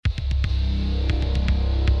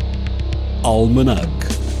Almanac.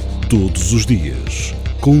 Todos os dias,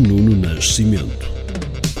 com Nuno Nascimento.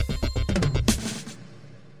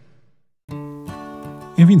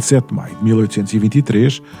 Em 27 de maio de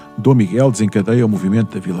 1823, Dom Miguel desencadeia o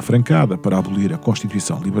movimento da Vila Francada para abolir a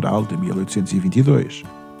Constituição Liberal de 1822.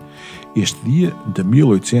 Este dia, de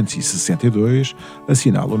 1862,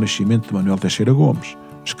 assinala o nascimento de Manuel Teixeira Gomes,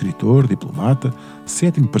 escritor, diplomata,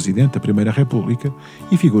 7º Presidente da Primeira República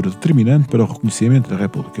e figura determinante para o reconhecimento da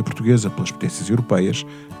República Portuguesa pelas potências europeias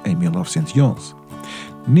em 1911.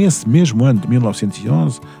 Nesse mesmo ano de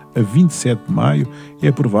 1911, a 27 de maio, é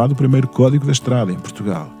aprovado o primeiro Código da Estrada em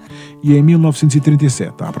Portugal. E em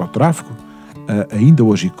 1937 abre ao tráfego a ainda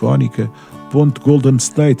hoje icónica Ponte Golden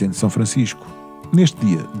State em São Francisco. Neste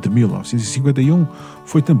dia de 1951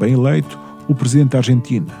 foi também eleito o presidente da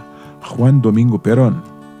Argentina, Juan Domingo Perón.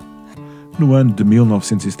 No ano de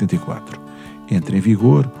 1974, entra em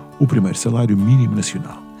vigor o primeiro salário mínimo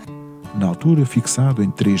nacional, na altura fixado em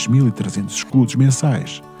 3.300 escudos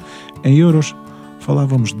mensais. Em euros,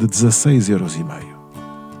 falávamos de 16,5 euros.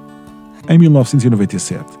 Em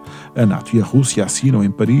 1997, a NATO e a Rússia assinam em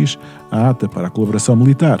Paris a ata para a colaboração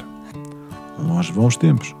militar. Longe vão os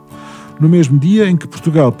tempos. No mesmo dia em que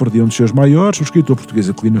Portugal perdeu um dos seus maiores, o escritor português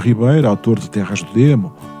Aquilino Ribeiro, autor de Terras do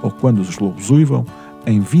Demo ou Quando os Lobos Uivam,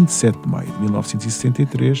 em 27 de maio de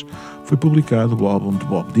 1963, foi publicado o álbum de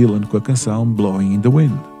Bob Dylan com a canção Blowing in the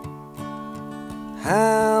Wind.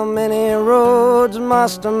 How many roads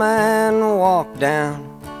must a man walk down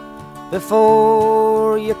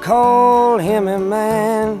before you call him a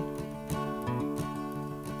man?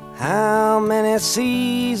 How many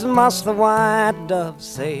seas must the white dove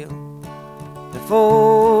sail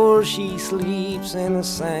before she sleeps in the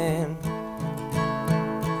sand?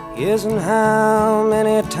 Yes, and how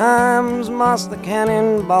many times must the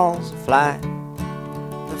cannonballs fly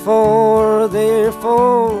before they're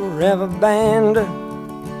forever banned?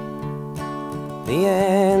 The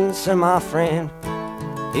answer, my friend,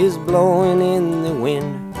 is blowing in the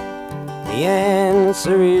wind. The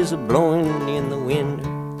answer is blowing in the wind.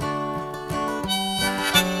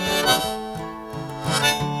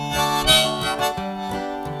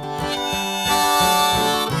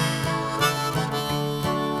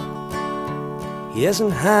 Yes,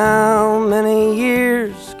 and how many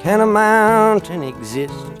years can a mountain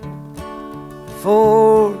exist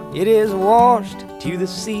before it is washed to the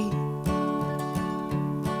sea?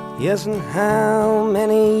 Yes, and how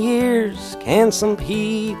many years can some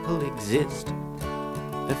people exist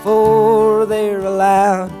before they're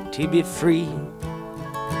allowed to be free?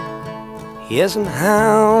 Yes, and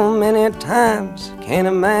how many times can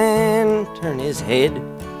a man turn his head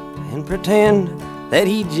and pretend that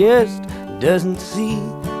he just doesn't see?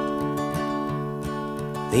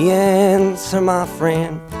 The answer, my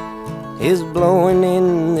friend, is blowing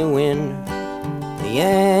in the wind. The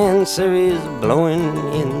answer is blowing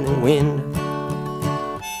in the wind.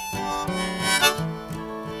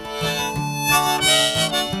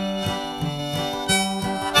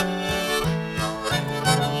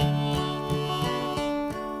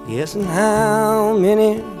 Yes, and how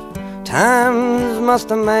many times must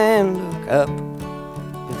a man look up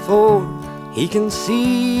before he can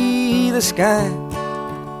see the sky?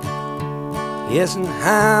 Yes, and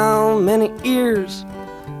how many ears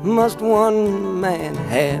must one man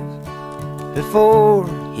have before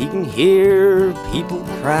he can hear people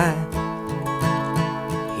cry?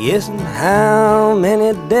 Yes, and how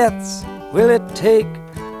many deaths will it take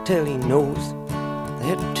till he knows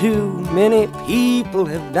that too many people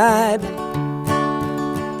have died?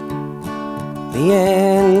 The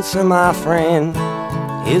answer, my friend,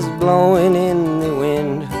 is blowing in the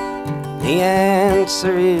wind. The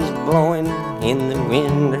answer is blowing in the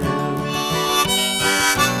wind.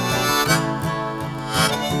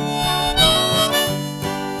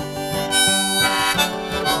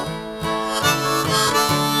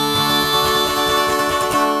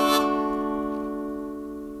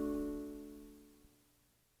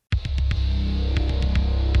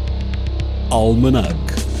 Almanac.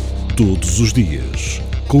 Todos os dias,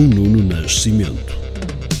 com Nuno Nascimento.